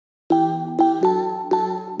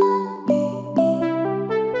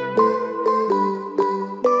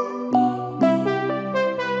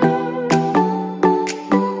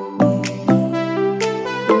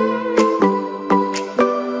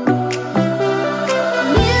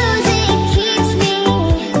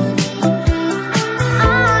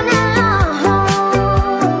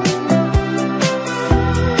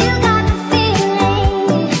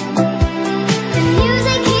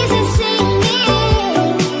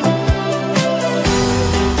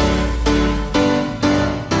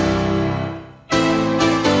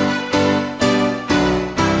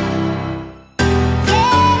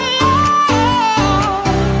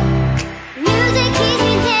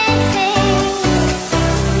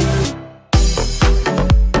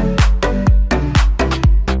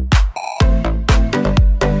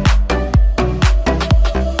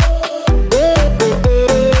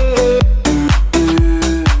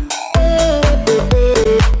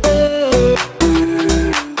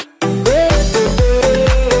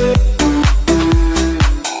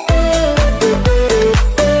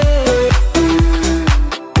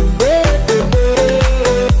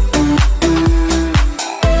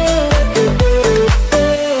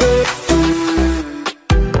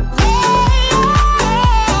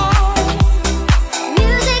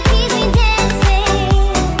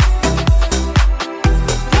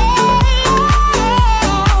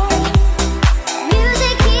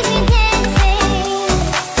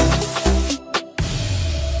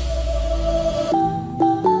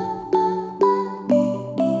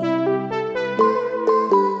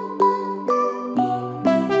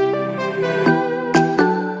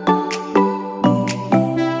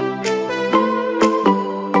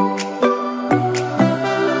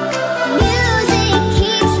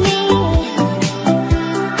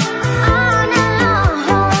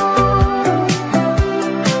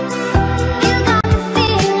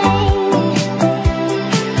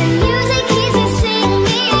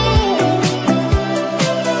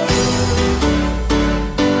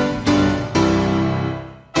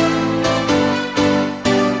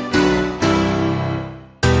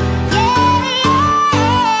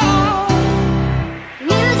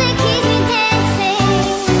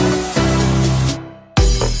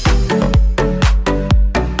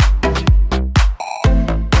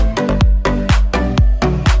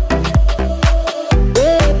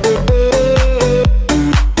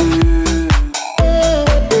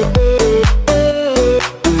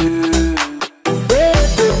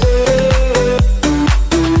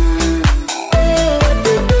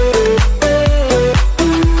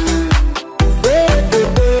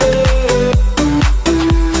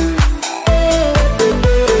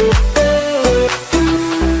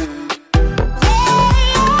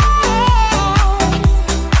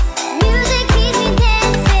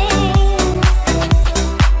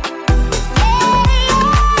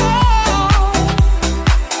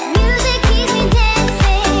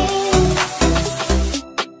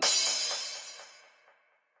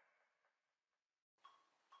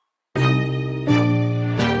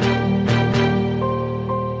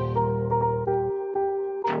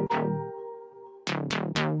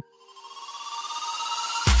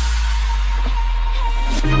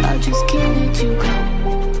just can't let you go.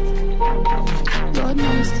 Lord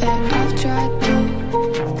knows that I've tried to.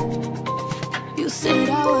 You said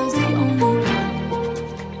I was the only one.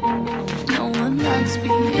 No one likes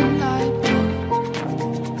being lied to.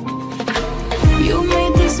 You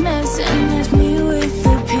made this mess and left me with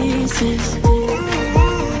the pieces.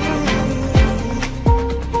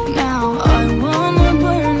 Now I wanna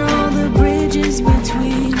burn all the bridges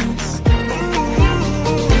between us.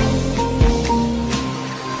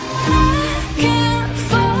 I can't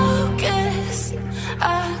focus, I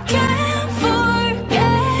can't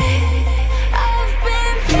forget. I've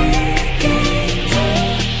been thinking too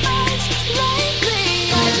much lately.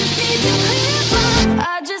 I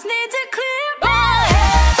just need to clear my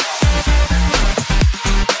head.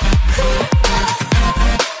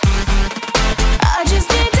 I just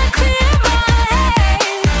need to clear my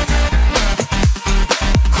head.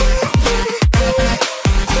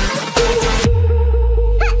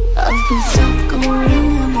 I've been stuck going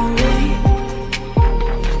on my way,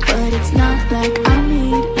 but it's not like I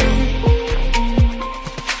need it.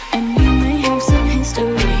 And we may have some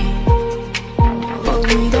history, but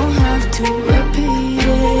we don't have to repeat it.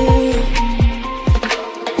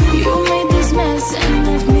 You made this mess and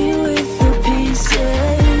left me with the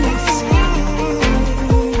pieces.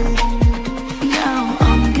 Now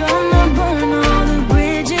I'm gonna burn all the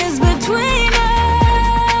bridges between us.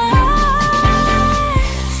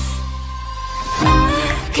 I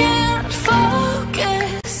can't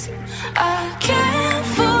focus, I can't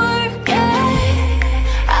forget.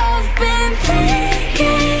 I've been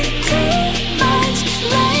thinking too much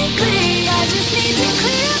lately. I just need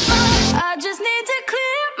to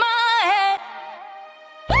clear my head.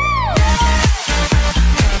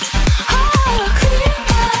 Oh, clear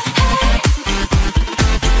my head.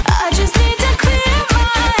 I just need to clear my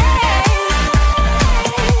head.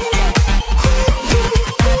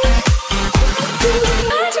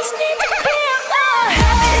 I just need to clear my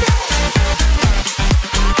head.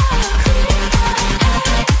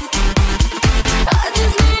 I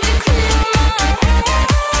just need to clear my head.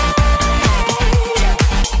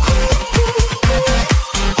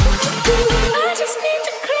 I just need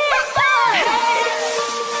to clear my head.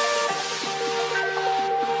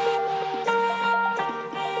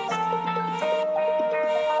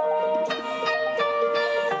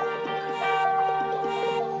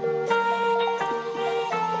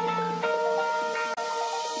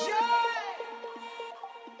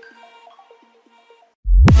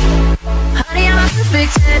 Honey, I'm a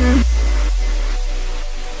perfect 10.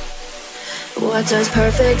 What does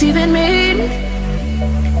perfect even mean?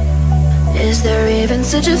 Is there even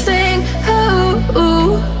such a thing?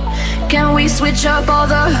 Oh, can we switch up all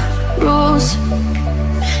the rules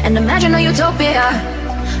and imagine a utopia?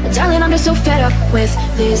 Darling, I'm just so fed up with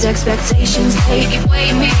these expectations. They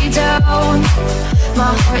weigh me down.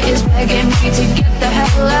 My heart is begging me to get the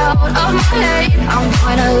hell out of my head. I'm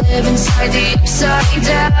gonna live inside the upside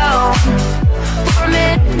down for a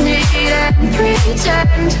minute and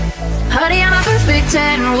pretend. Honey, I'm a perfect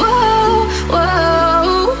 10. Whoa,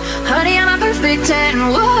 whoa. Honey, I'm a perfect 10.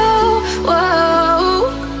 Whoa, whoa.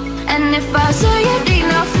 And if I say it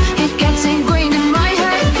enough, it gets ingrained in my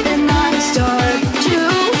head, and I start to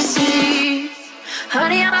see.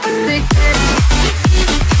 Honey, I'm a perfect 10.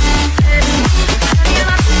 Honey, I'm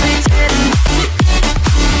a perfect 10.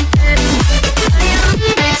 Honey, I'm a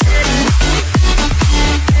perfect 10.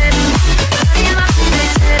 Honey, I'm a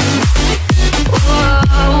perfect 10.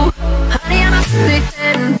 Whoa. Honey, I'm a perfect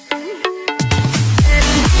 10.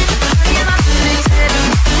 Honey, I'm a perfect 10.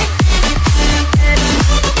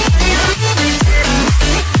 Honey, I'm a perfect 10.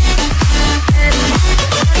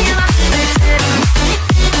 Honey, I'm a perfect 10.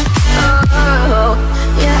 Oh,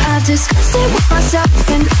 yeah, I've discussed it with myself,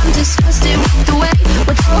 and I'm disgusted with the way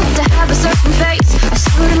we're told to have a certain face, a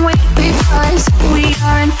certain weight, because we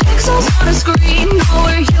aren't pixels on a screen. No,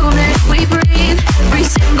 we're human, we breathe. Every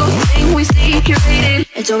single thing we see curated,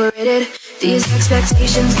 it's overrated. These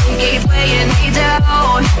expectations, they keep weighing me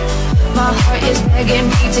down. My heart is begging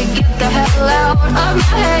me to get the hell out of my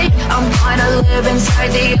head. I'm gonna live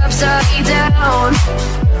inside the upside down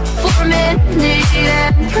for a minute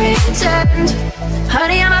and pretend.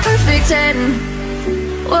 Honey, I'm a perfect 10.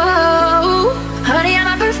 Whoa. Honey, I'm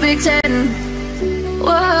a perfect 10.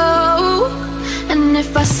 Whoa. And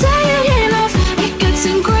if I say it enough, it gets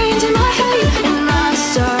ingrained in my head, and I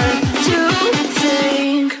start to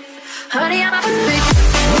think. Honey, I'm a perfect 10.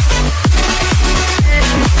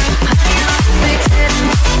 Honey, I'm a perfect 10.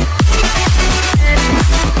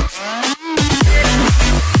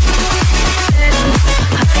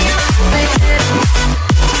 Honey, I'm a perfect 10.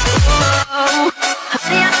 Whoa.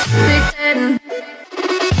 Honey, I'm a perfect 10.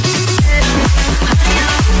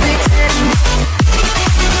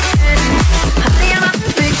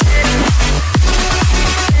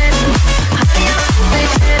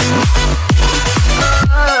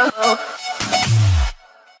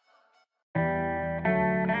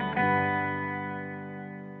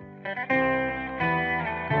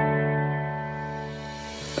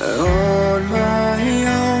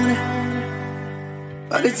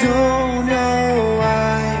 I don't know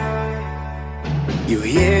why you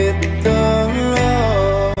hit the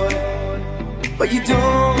road, but you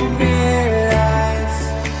don't realize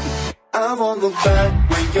I won't look back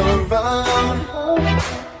when you're around.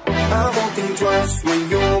 I won't think twice when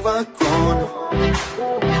you're gone.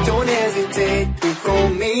 Don't hesitate to call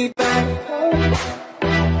me back,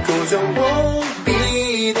 'cause I won't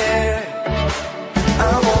be there.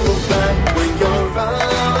 I won't look back when you're around.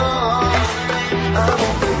 I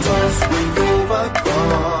won't think twice when you're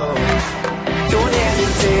gone. Don't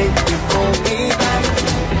hesitate to call me back,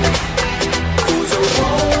 'cause I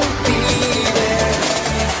won't be there.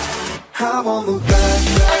 I won't look back.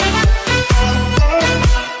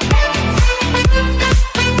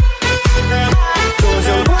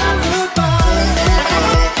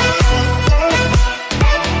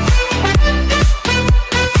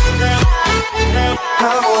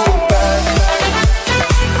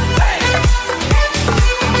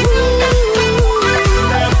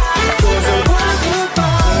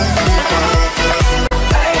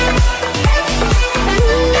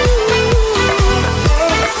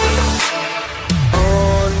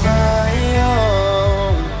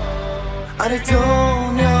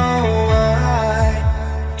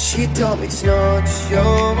 It's not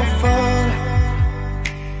your fault,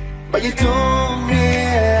 but you don't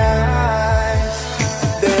realize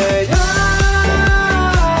that I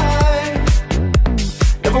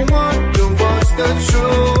never want to watch the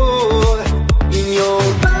truth in your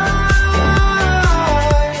eyes.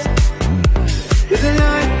 There's a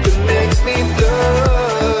light that makes me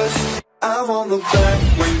blush. I won't look back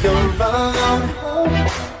when you're around.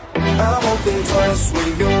 I won't think twice when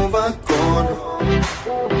you're gone.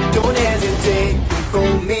 Don't hesitate to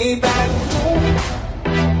call me back,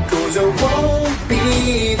 'cause I won't be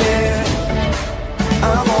there.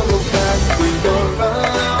 I won't look back when you're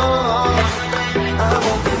around. I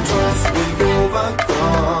won't think twice when you're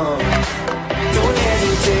gone. Don't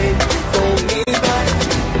hesitate to call me back,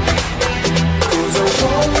 'cause I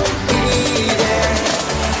won't be there.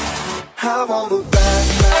 I won't look back.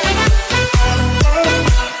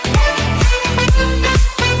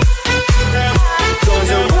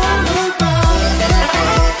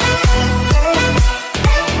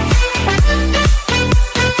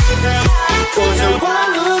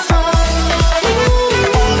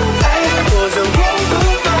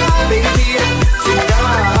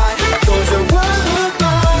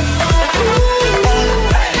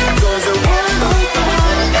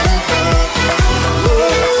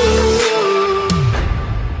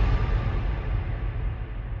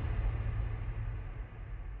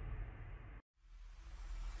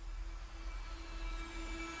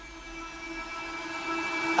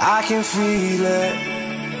 I can feel it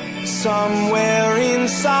somewhere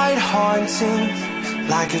inside, haunting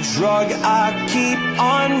like a drug I keep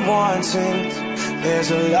on wanting. There's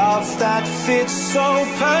a love that fits so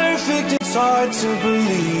perfect, it's hard to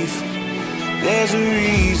believe. There's a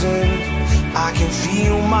reason I can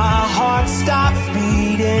feel my heart stop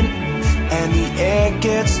beating, and the air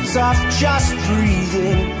gets tough just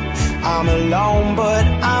breathing. I'm alone, but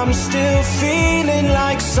I'm still feeling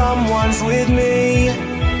like someone's with me.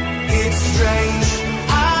 It's strange,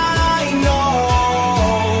 I know,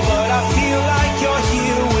 but I feel like you're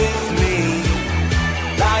here with me,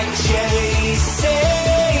 like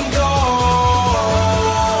chasing ghosts.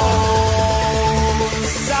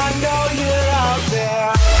 I know you're out there.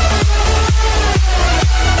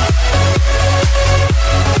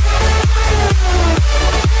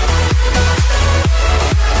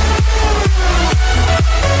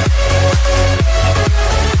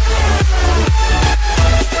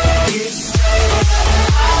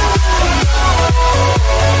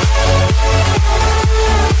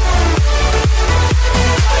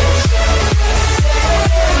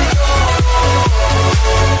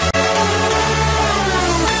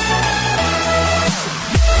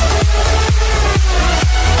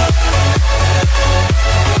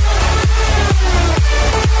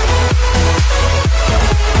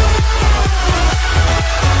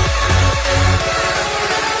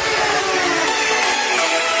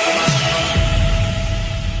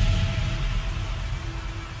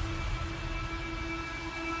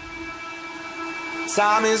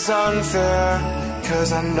 Time is unfair, 'cause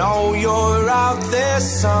I know you're out there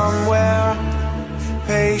somewhere,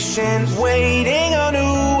 patient, waiting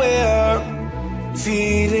unaware,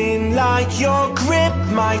 feeling like your grip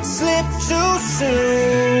might slip too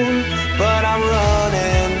soon. But I'm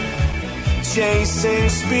running, chasing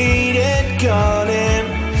speed and gunning.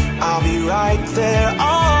 I'll be right there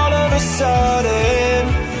all of a sudden.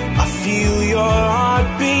 I feel your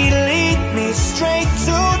heartbeat lead me straight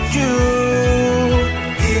to you.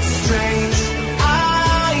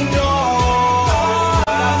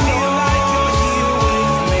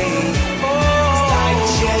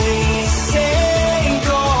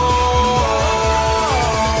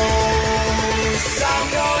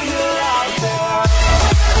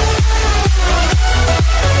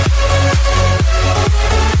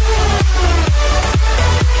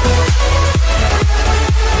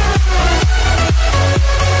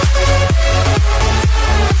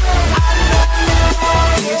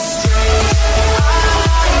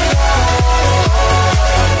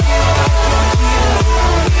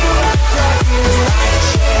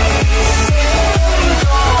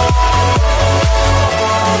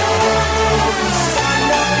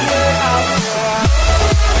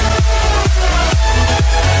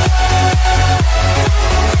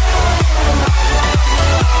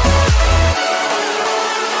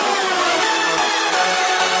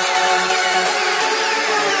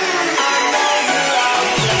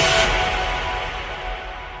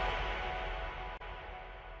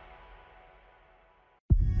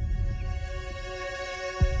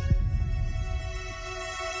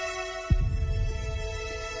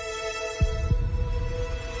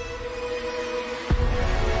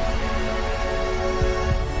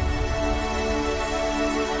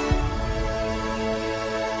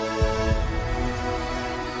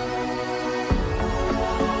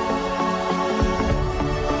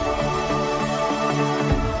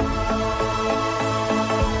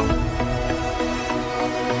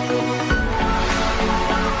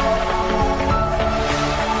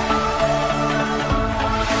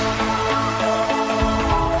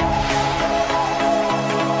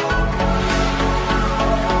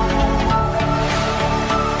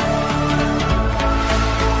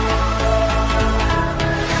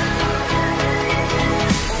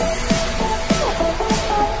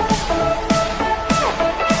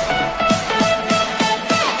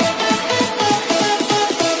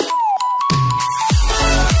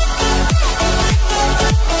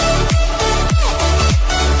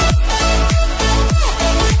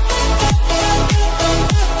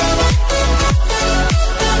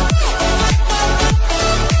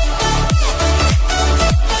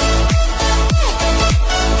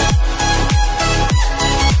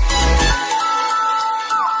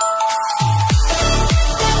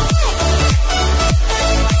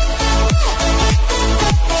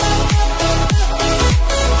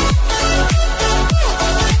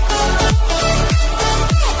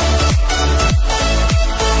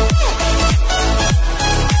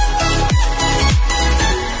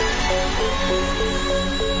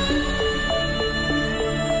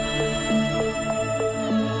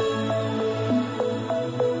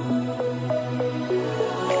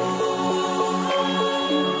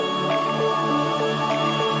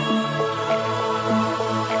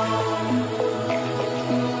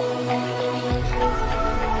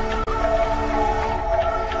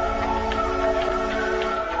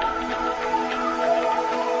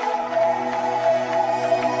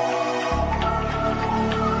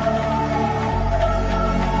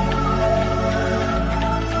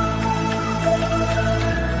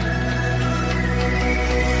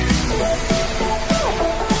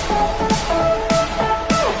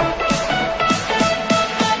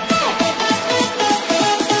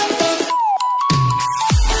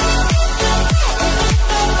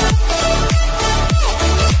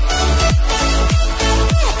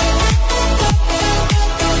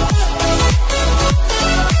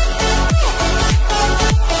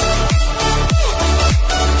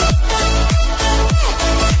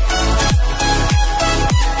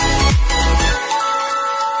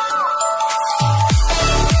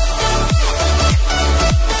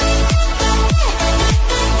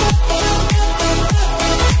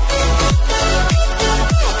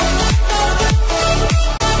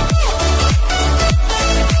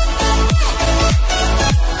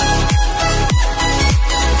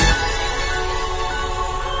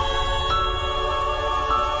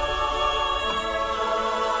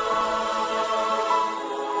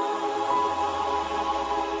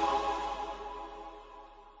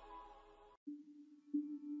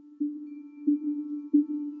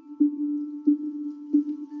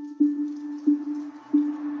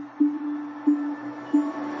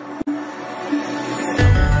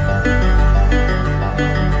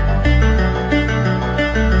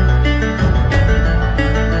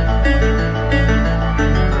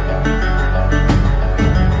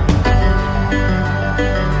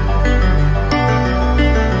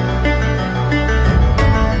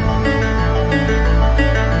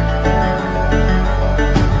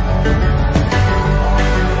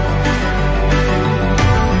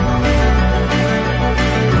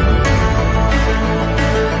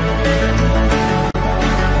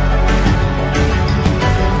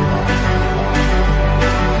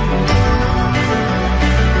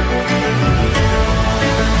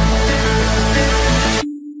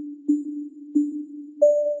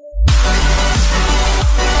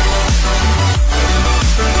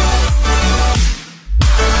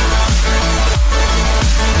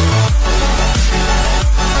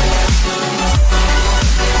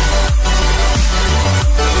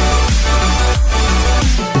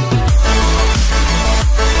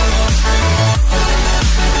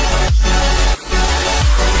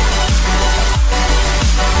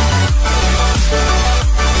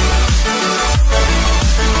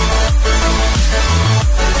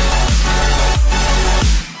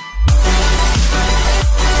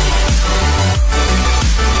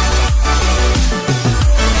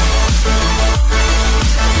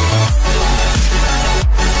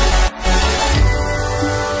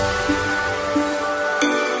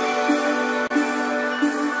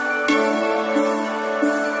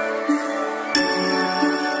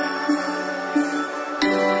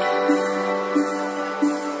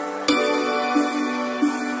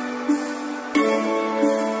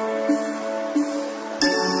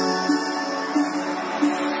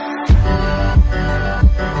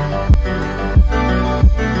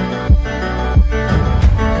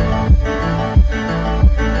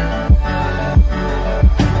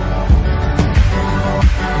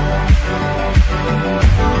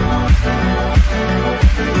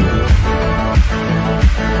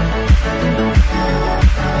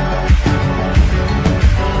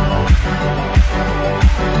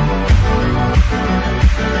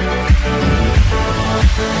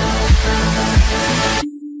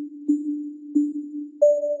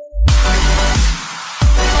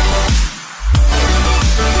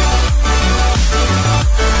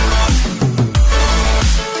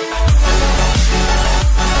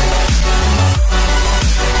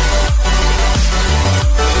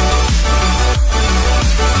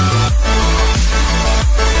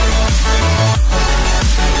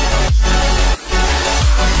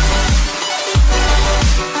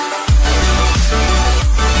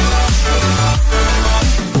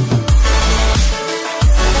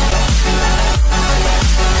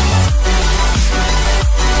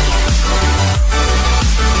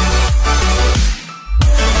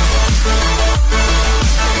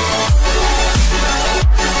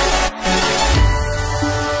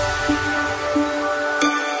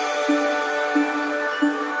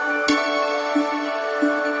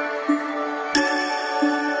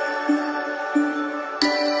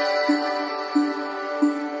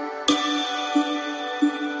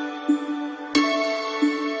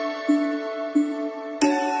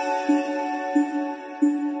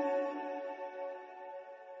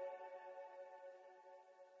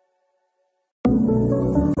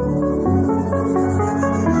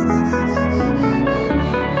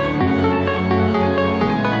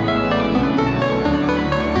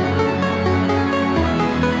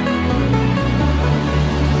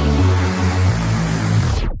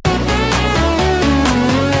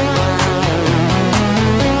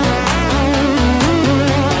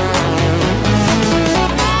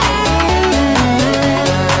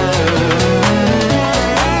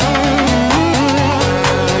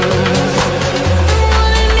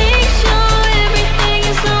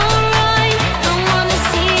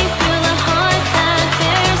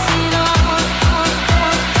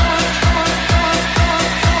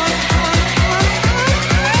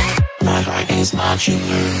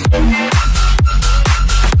 Modular.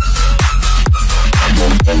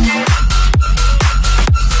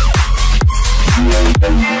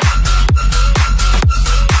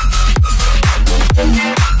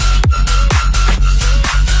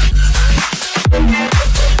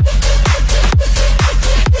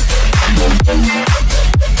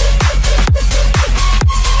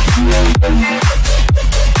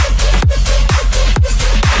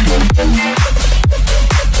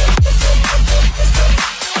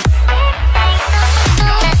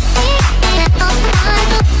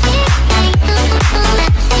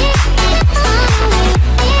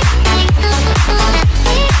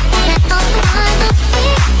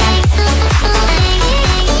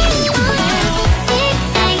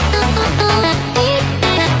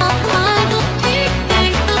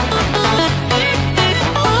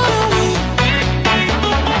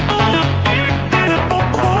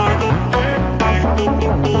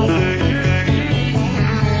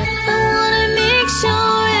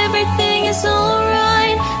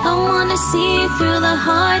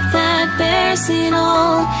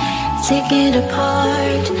 Take it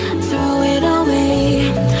apart, throw it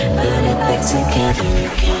away, put it back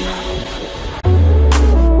together again.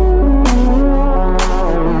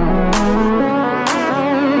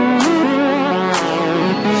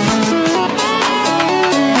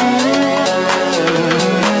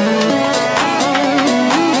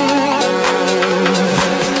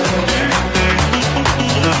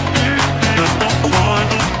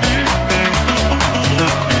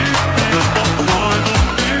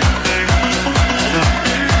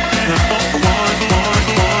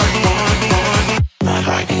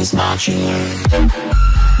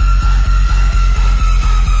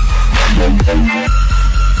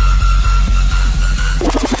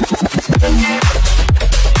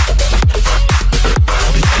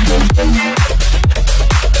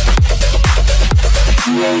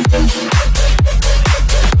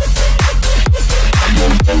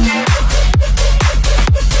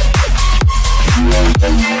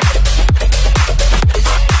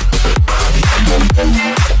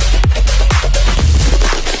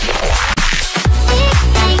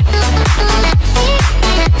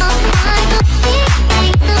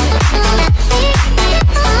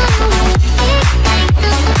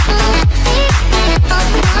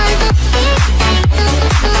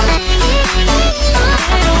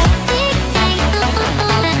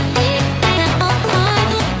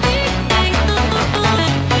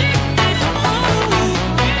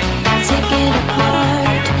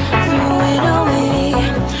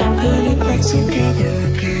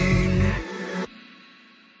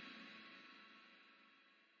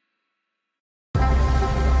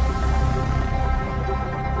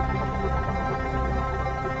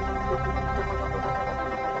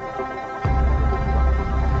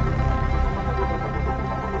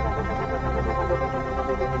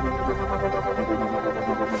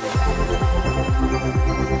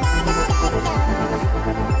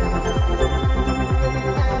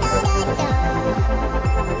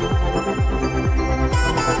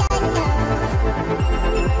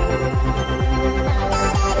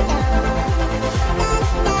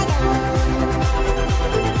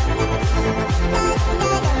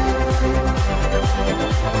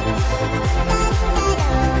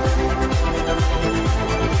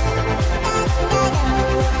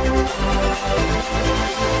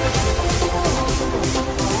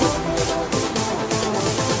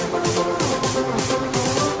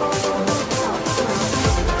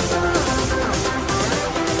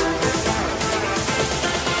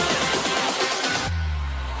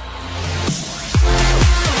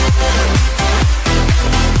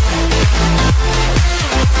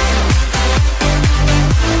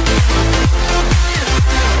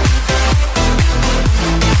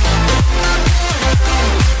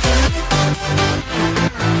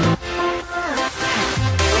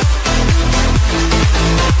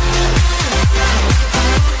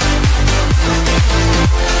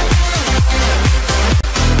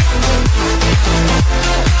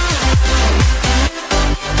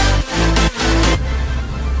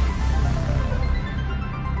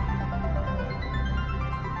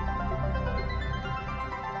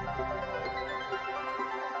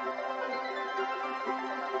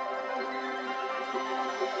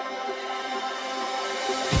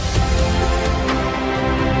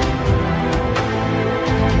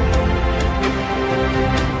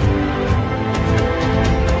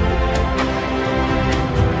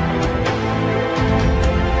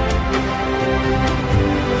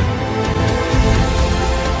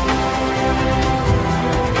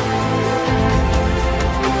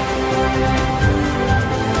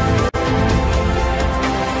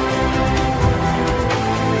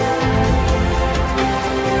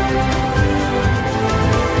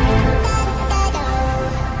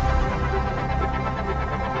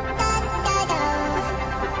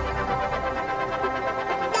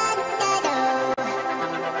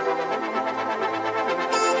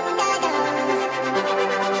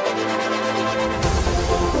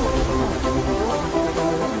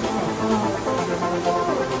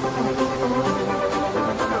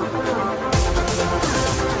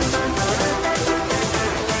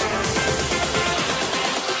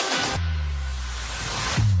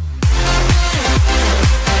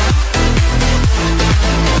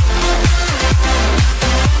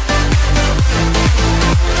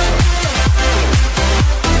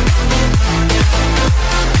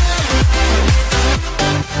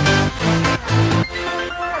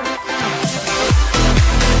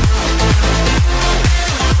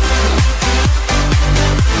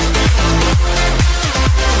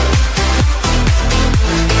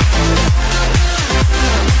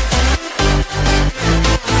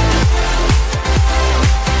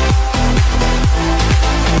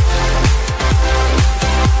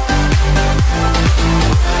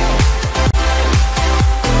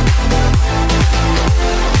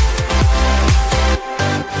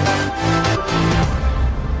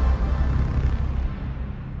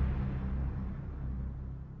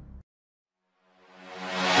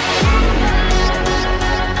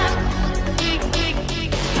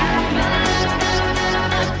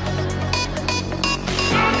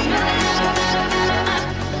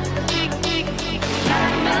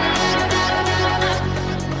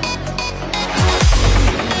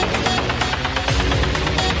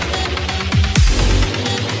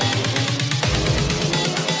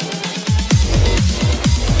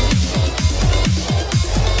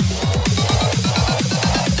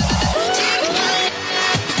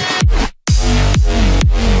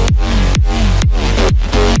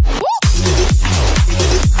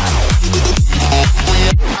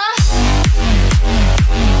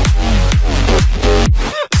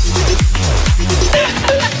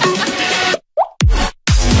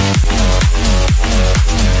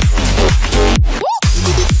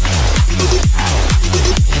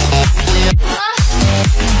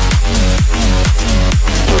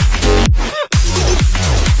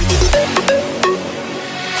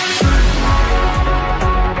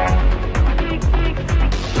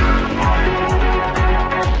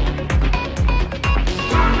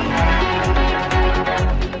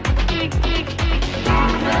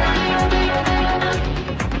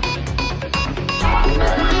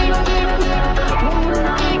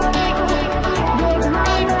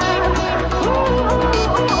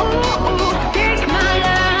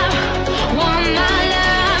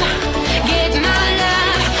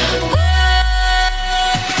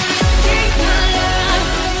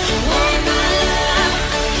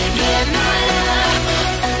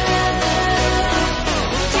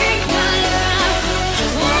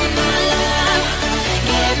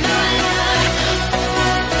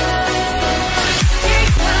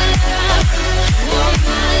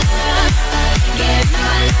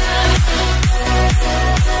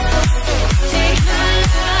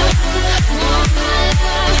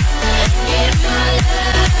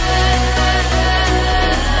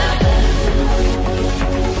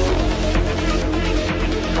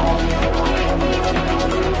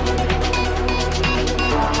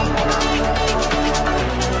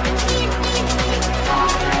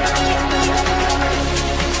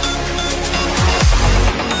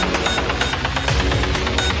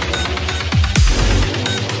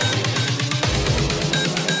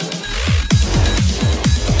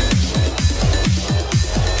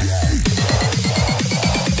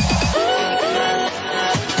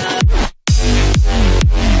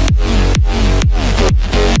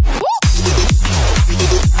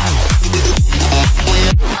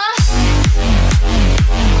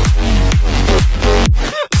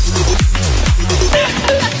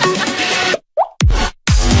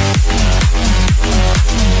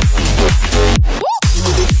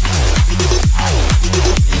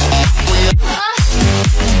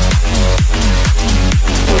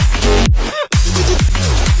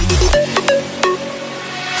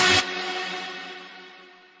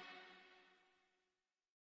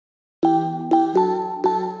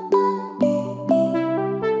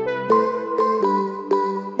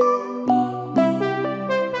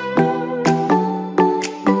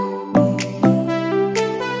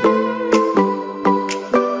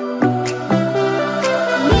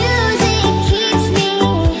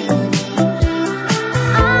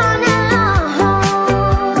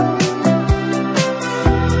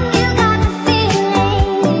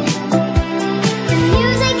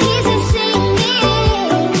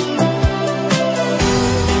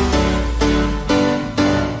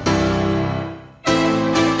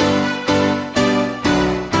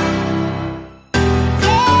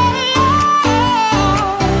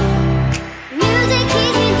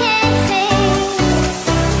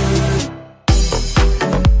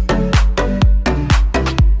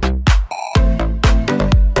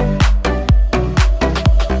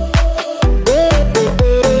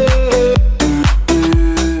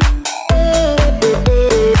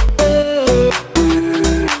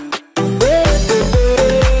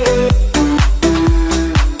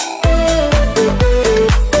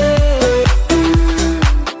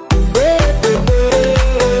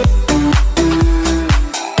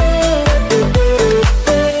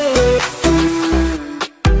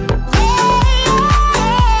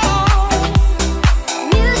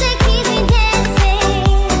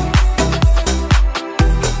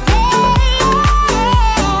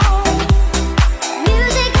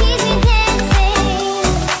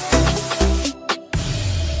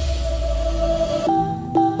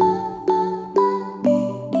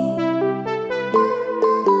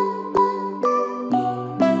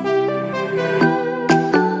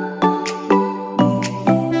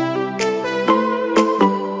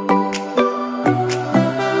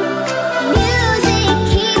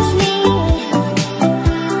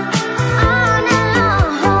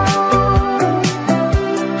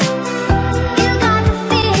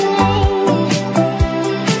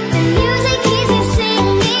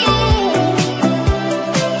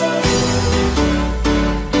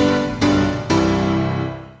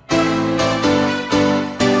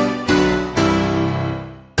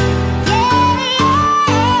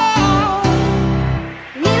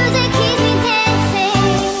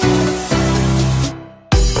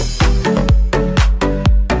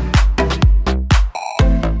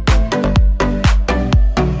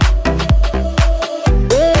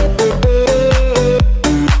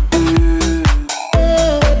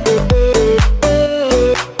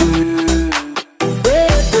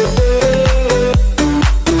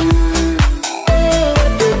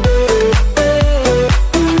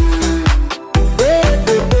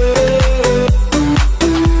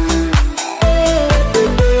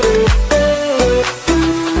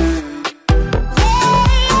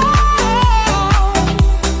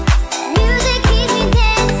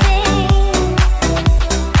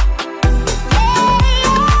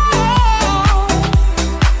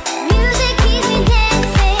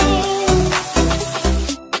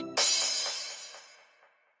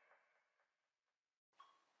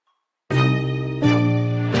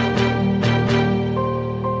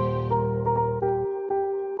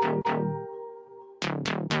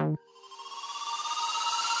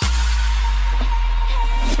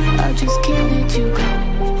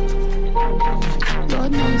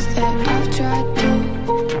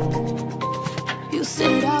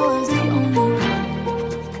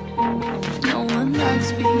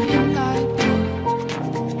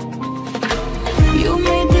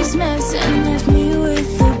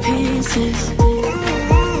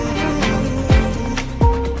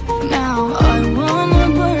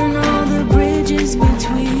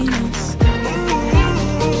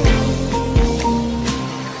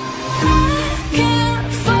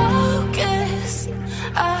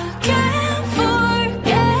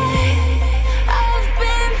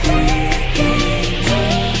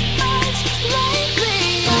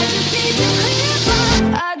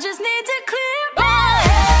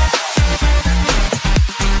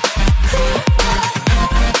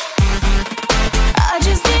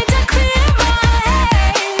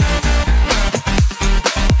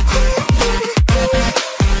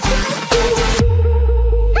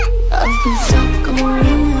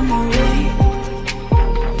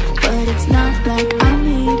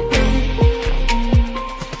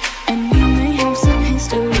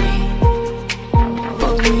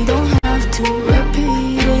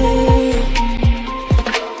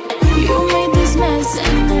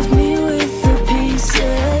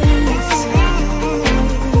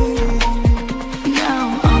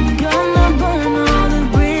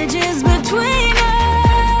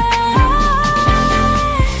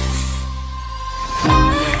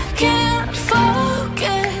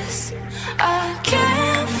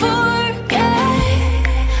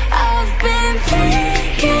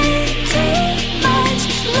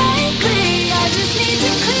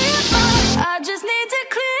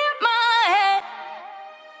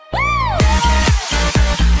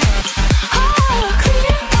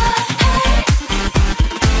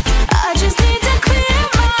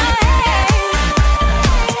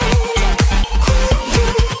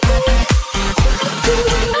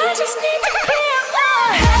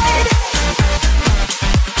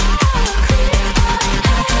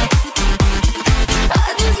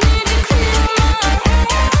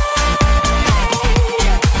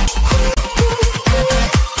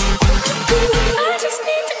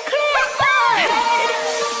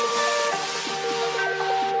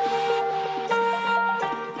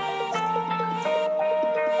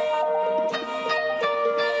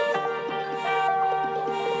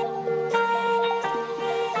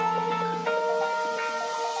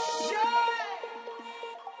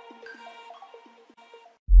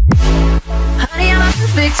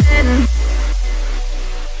 perfect 10?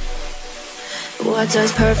 What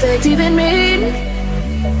does perfect even mean?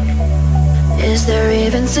 Is there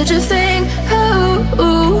even such a thing?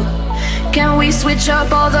 Oh, can we switch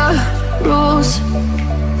up all the rules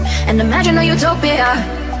and imagine a utopia?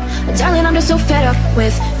 Darling, I'm just so fed up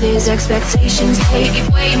with these expectations. They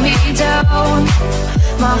keep weighing me down.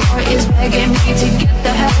 My heart is begging me to get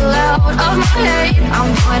the hell out of my head.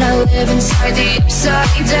 I'm trying to live inside the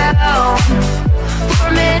upside down for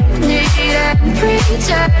a minute and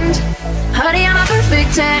pretend. Honey, I'm a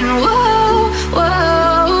perfect 10. Whoa,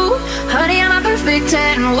 whoa. Honey, I'm a perfect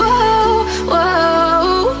 10. Whoa,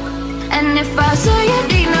 whoa. And if I say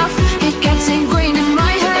it enough, it gets ingrained in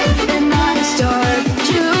my head, and I start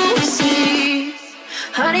to see.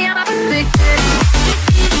 Honey, I'm a perfect 10.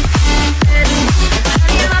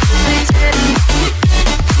 Honey, I'm a perfect 10.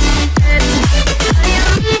 Honey, I'm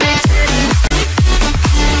a perfect 10.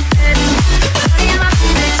 Honey, I'm a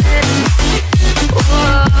perfect 10.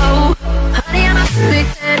 Whoa. Honey, I'm a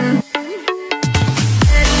perfect 10.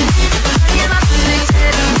 Honey, I'm a perfect 10.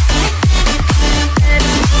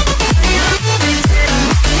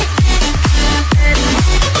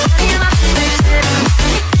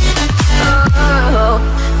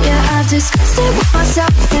 Disgusted with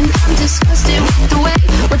myself and I'm disgusted with the way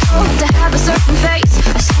we're told to have a certain face,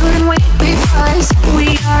 a certain weight, because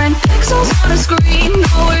we aren't pixels on a screen.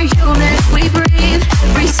 No, we're human, we breathe.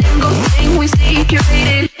 Every single thing we see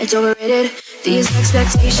curated, it's overrated. These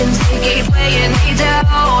expectations, they keep weighing me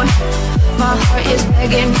down. My heart is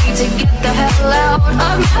begging me to get the hell out of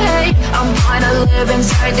my head. I'm trying to live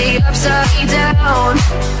inside the upside down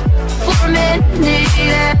for a minute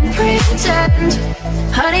and pretend.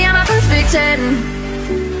 Honey, I'm a perfect 10.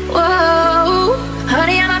 Whoa.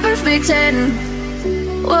 Honey, I'm a perfect 10.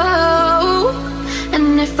 Whoa.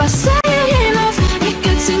 And if I say it enough, it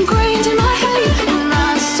gets ingrained in my head, and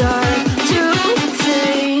I start to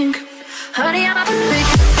think. Honey, I'm a perfect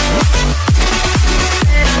 10.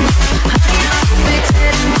 Honey, I'm a perfect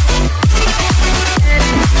 10.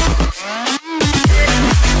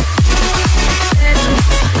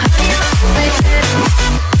 Honey, I'm a perfect 10.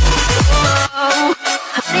 Whoa.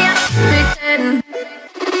 Honey, I'm a perfect 10.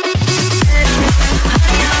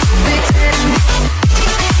 Honey, I'm a perfect 10.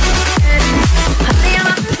 Honey, I'm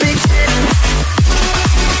a perfect 10.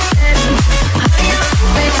 Honey, I'm a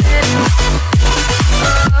perfect 10.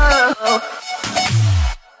 Oh.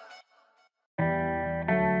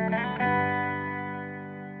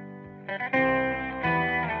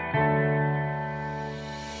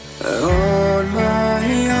 On my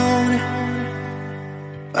own,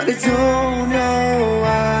 but I don't know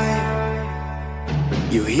why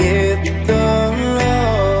you hit the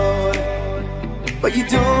road, but you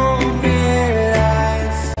don't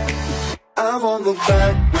realize I won't look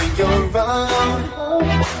back when you're around.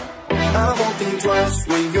 I won't think twice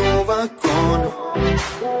when you're gone.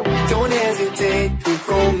 Don't hesitate to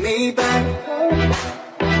call me back,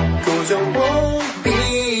 'cause I won't be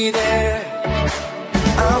there.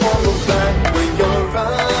 I won't look back when you're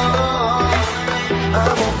around. I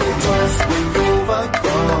won't think twice when you're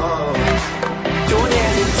gone. Don't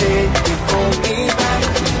hesitate to call me back,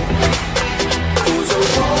 'cause I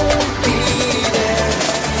won't be there.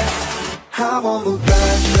 I won't look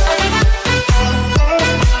back.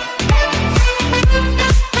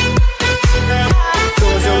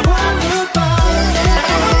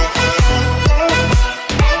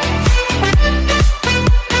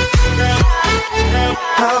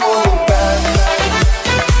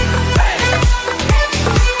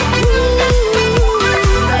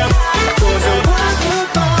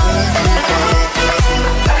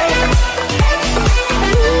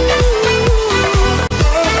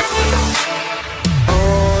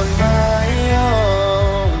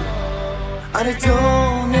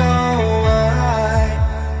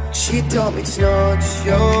 It's not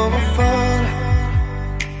your fault,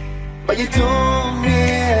 but you don't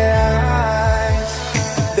realize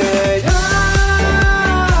that I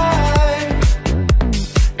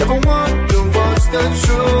never wonder what's the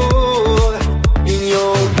truth in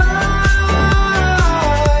your eyes.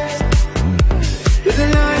 There's a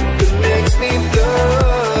light that makes me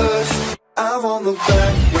blush. I won't look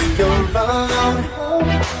back when you're around.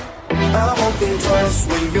 I won't think twice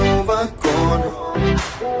when you're gone.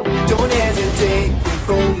 Don't hesitate to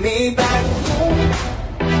call me back,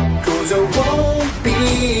 'cause I won't be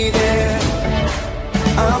there.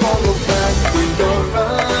 I won't look back when you're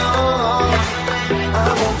around. I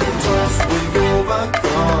won't think twice when you're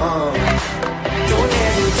gone. Don't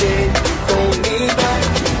hesitate to call me back,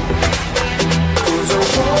 'cause I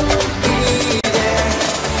won't be there.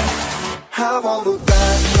 I won't look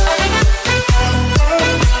back.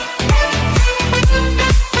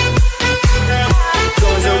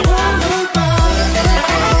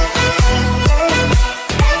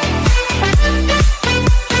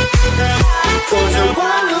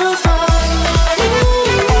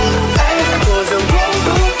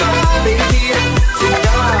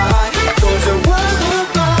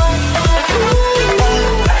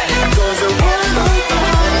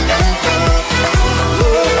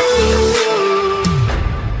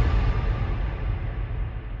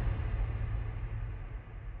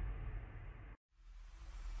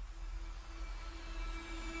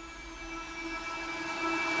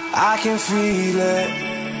 I can feel it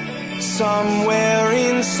somewhere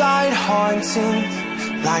inside, haunting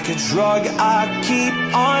like a drug I keep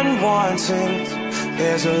on wanting.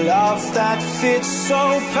 There's a love that fits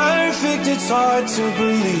so perfect, it's hard to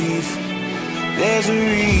believe. There's a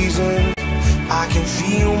reason I can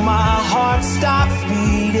feel my heart stop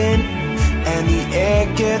beating, and the air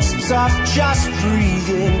gets tough just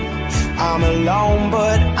breathing. I'm alone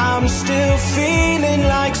but I'm still feeling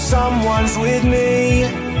like someone's with me.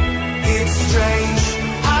 It's strange,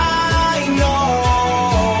 I know,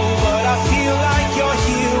 but I feel like you're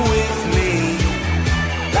here with me,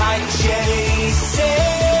 like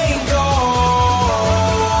chasing ghosts.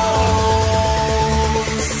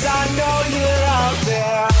 I know you're out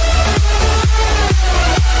there.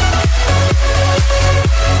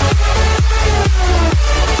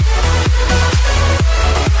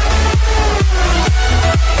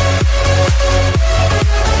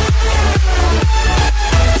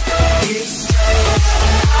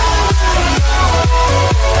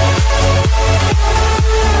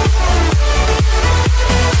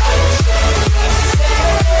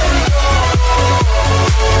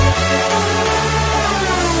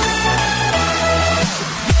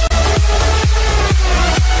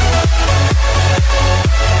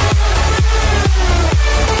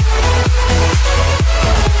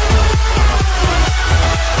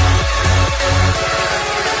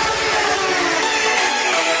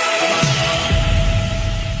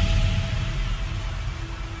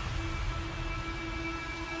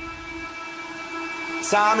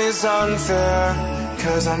 Time is unfair,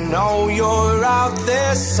 'cause I know you're out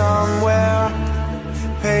there somewhere,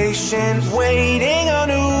 patient, waiting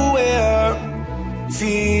unaware,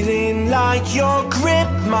 feeling like your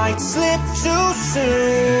grip might slip too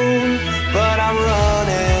soon. But I'm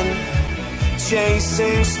running,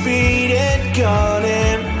 chasing speed and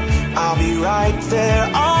gunning. I'll be right there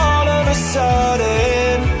all of a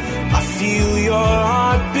sudden. I feel your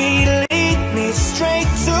heartbeat lead me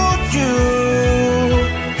straight to you.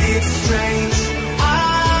 It's strange,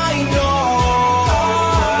 I know,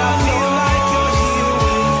 but I feel like you're here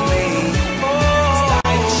with me. It's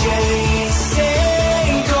like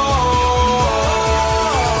chasing ghosts.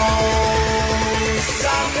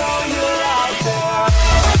 I know you're out there.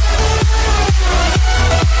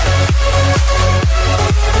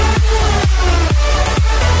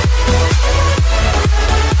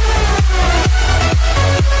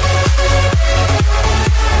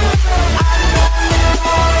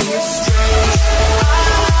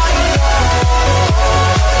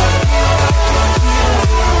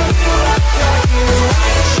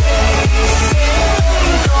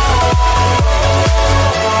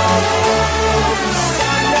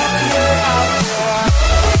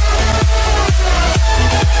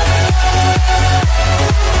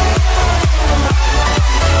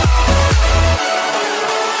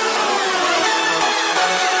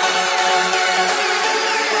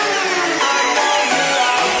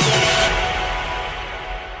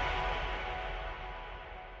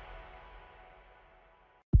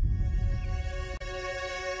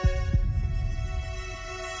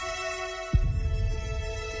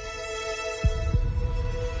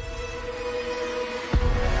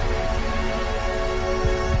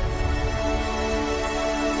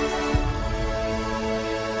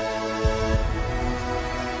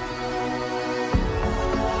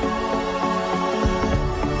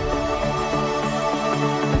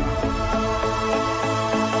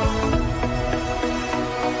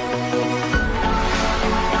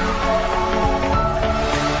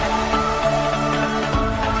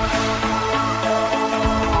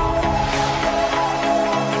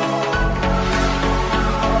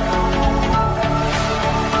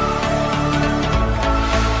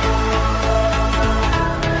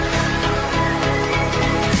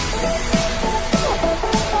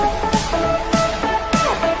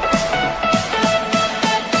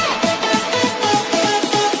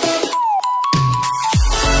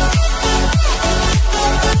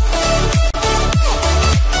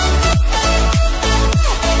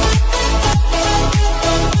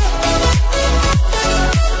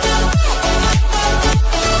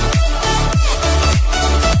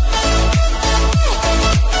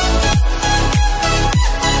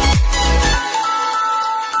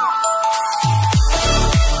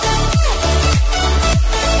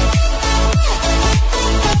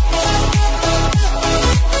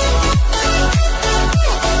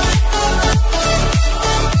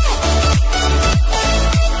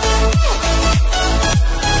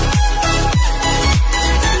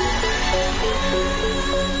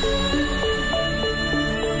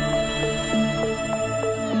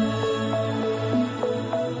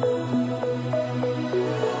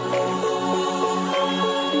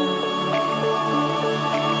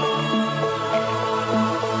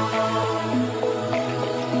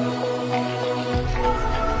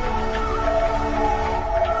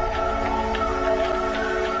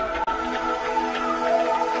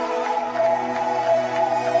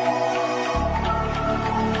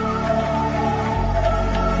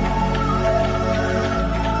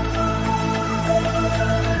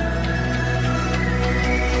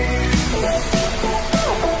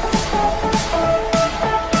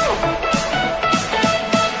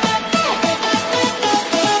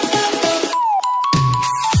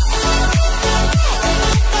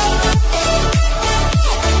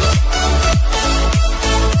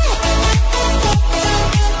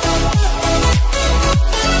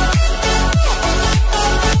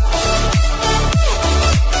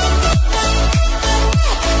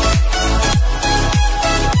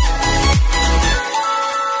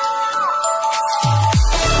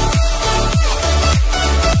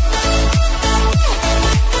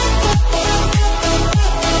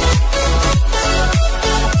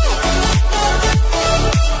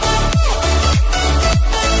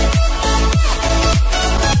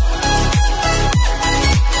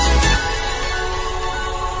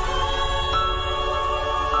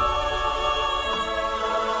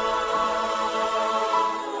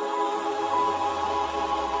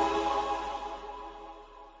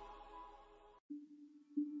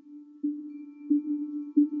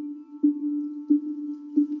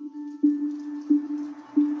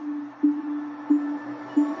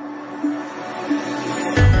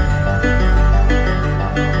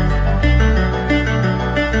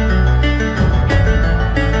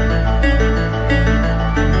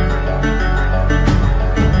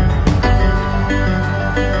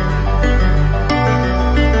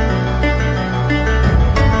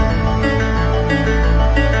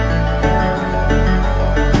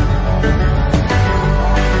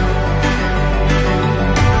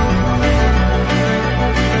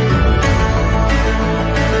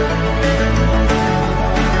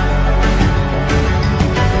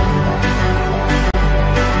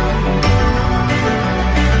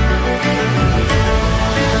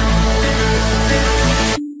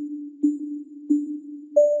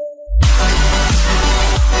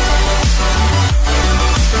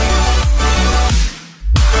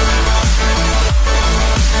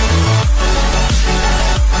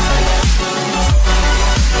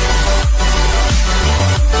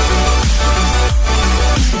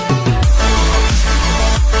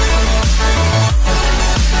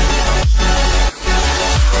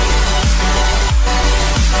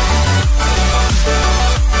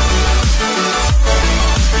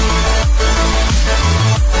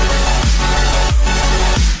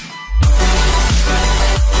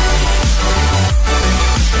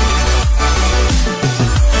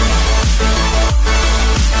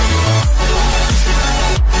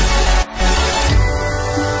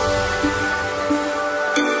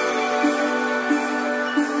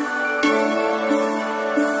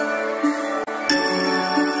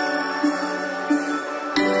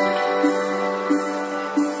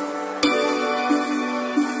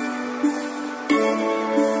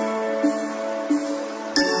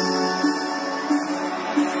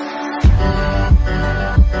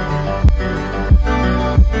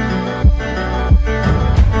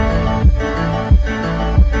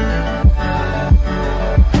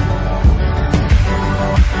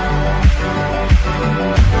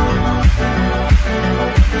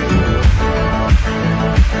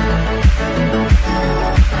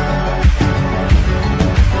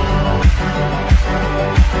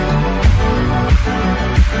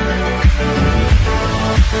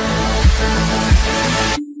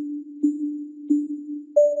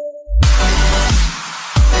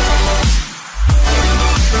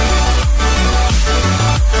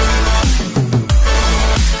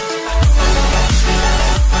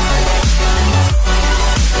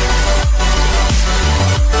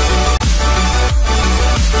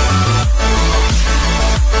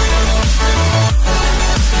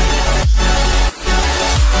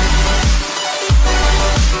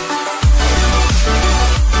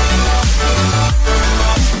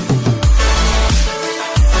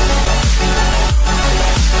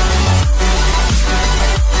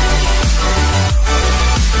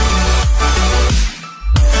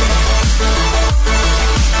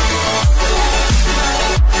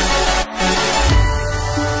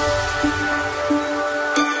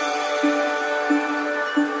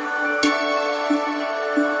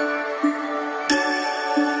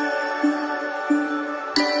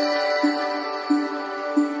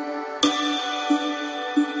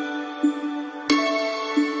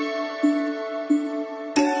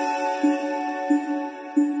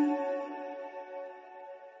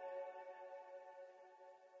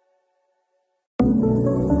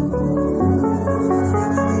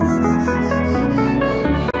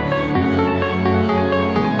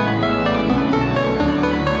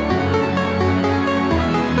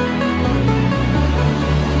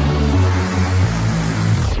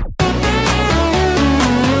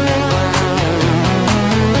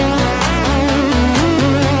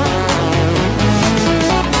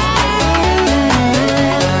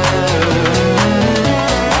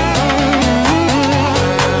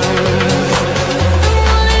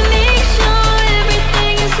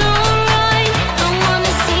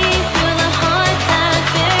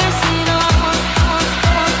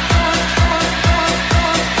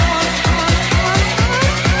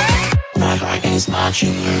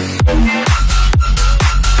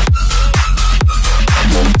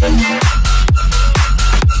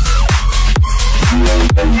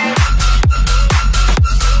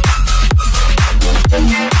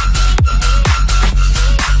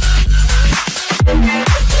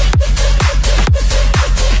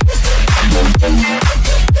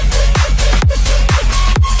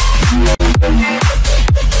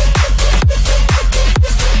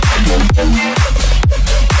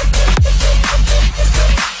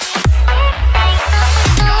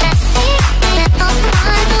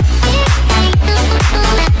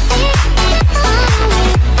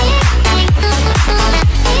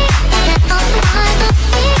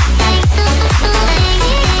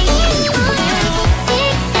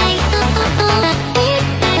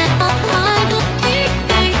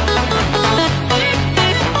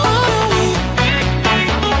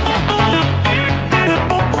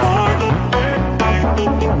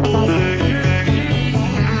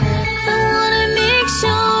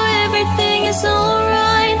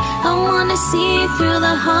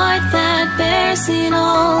 seen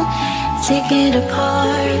all. Take it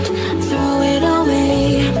apart, throw it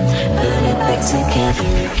away, put it back together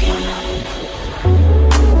again.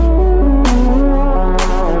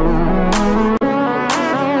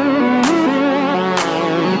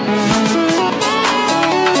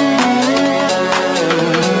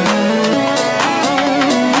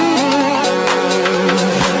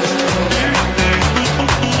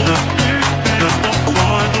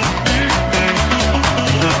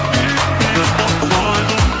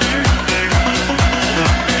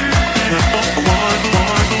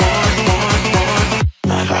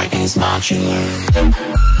 Modular.